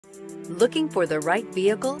Looking for the right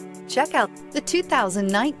vehicle? Check out the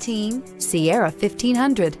 2019 Sierra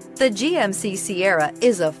 1500. The GMC Sierra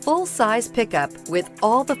is a full-size pickup with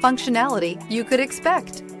all the functionality you could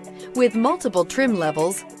expect. With multiple trim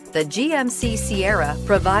levels, the GMC Sierra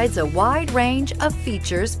provides a wide range of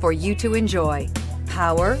features for you to enjoy.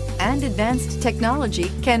 Power and advanced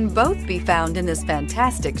technology can both be found in this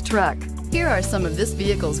fantastic truck. Here are some of this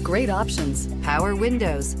vehicle's great options: power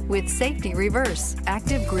windows with safety reverse,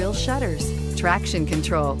 active grille shutters, traction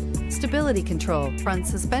control, stability control, front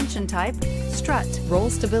suspension type, strut, roll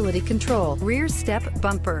stability control, rear step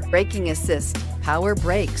bumper, braking assist, power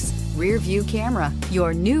brakes, rear view camera.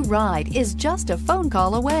 Your new ride is just a phone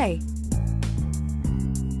call away.